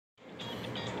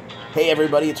Hey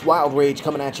everybody, it's Wild Rage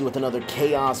coming at you with another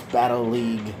Chaos Battle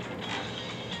League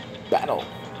battle.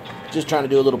 Just trying to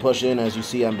do a little push in. As you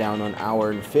see, I'm down an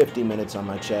hour and 50 minutes on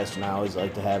my chest, and I always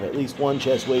like to have at least one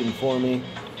chest waiting for me.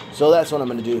 So that's what I'm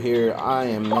going to do here. I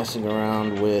am messing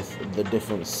around with the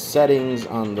different settings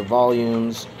on the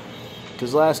volumes,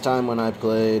 because last time when I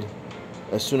played,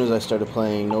 as soon as I started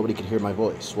playing, nobody could hear my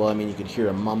voice. Well, I mean, you could hear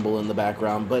a mumble in the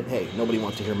background, but hey, nobody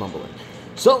wants to hear mumbling.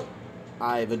 So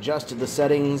I've adjusted the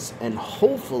settings, and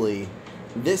hopefully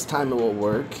this time it will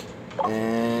work.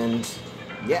 And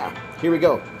yeah, here we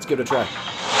go. Let's give it a try.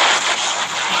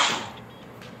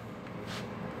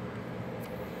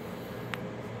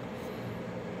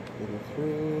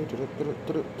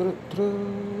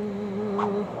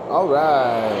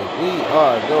 Alright, we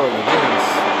are going against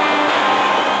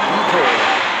Decoy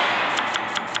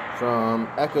from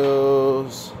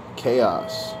Echoes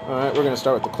Chaos. Alright, we're going to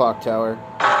start with the clock tower.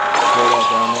 Throw that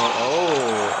down there.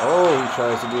 Oh, he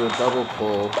tries to do a double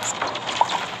pull.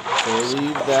 So we'll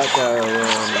leave that guy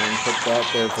alone and put that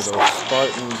there for those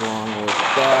Spartans along with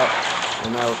that.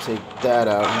 And that'll take that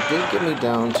out. He did get me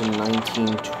down to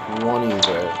 1920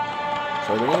 though.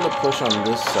 So I'm going to push on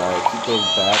this side, keep those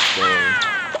backs going.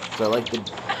 So I like the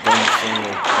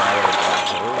single fire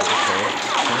back. Oh, okay.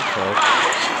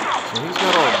 So he's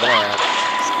got all that.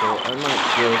 So I might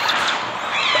just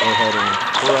go ahead and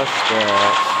crush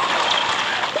that.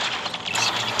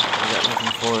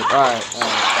 Alright, this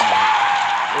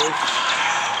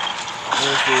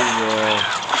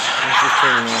is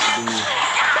turning out to be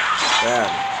bad.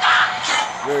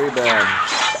 Very bad.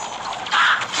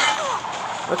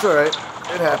 That's alright.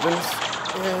 It happens.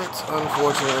 It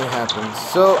unfortunately happens.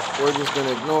 So, we're just going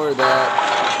to ignore that.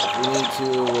 If we need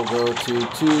to, we'll go to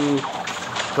 2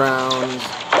 crowns.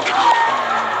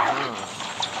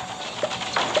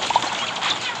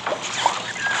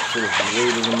 Should have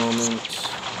waited a moment.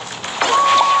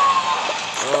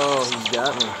 Oh, he's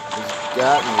got me. He's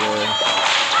got me there.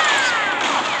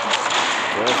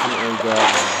 Definitely got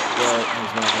me. But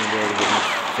he's not going to be able to get much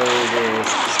further.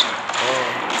 Oh,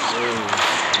 please.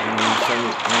 Send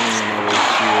me over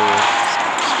here.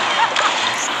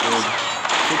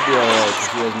 Should be alright,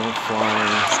 because he has no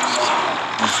flying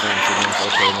defense against.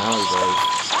 Okay, now he does.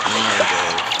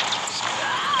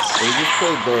 So he just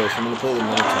played there, so I'm going to play the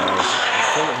Minotaur.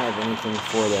 I don't have anything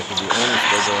for that, because the owner's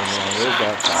still going there. Where's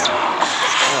that tower?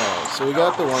 Alright, so we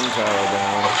got the one tower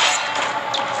down.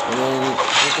 And then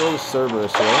we'll go to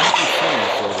Cerberus here. I haven't seen the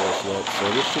Cerberus yet, so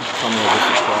this should come as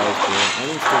a surprise to him.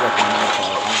 And he's still got the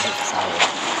Minotaur on his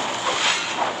tower.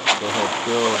 Go ahead,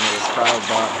 build another crowd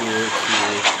bot here to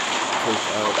take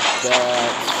out that.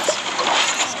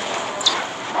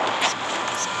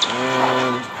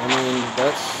 And I mean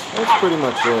that's pretty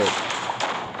much it.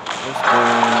 This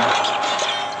game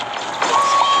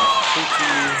is pretty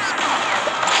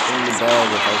in the bag,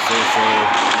 if I say so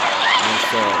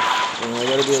myself. And I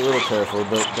gotta be a little careful,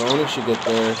 but the owner should get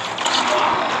there,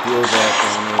 deal that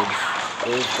damage.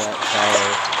 There's that tower.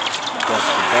 Got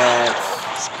the bats.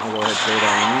 I'll go ahead and throw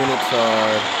down the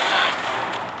Minotaur.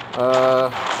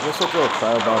 I guess I'll throw a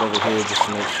Cryoubot over here just to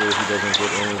make sure he doesn't get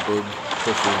any big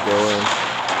pushes going.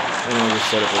 And I'll just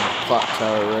set up a clock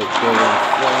tower right there in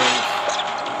front.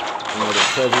 Another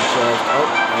treasure chest. Oh,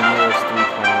 and there's 3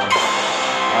 crowns.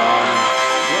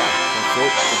 Yeah, that's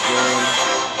it. Good game.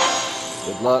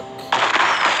 Good luck.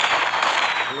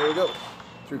 And there we go.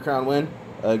 3 crown win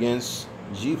against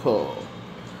G-Pull.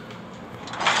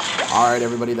 Alright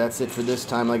everybody, that's it for this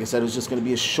time. Like I said, it was just going to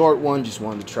be a short one. Just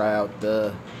wanted to try out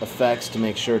the effects to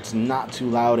make sure it's not too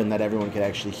loud and that everyone could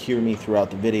actually hear me throughout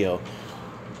the video.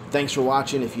 Thanks for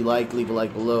watching. If you like, leave a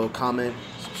like below, comment,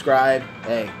 subscribe.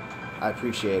 Hey, I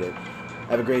appreciate it.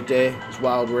 Have a great day. It's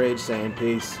Wild Rage saying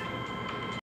peace.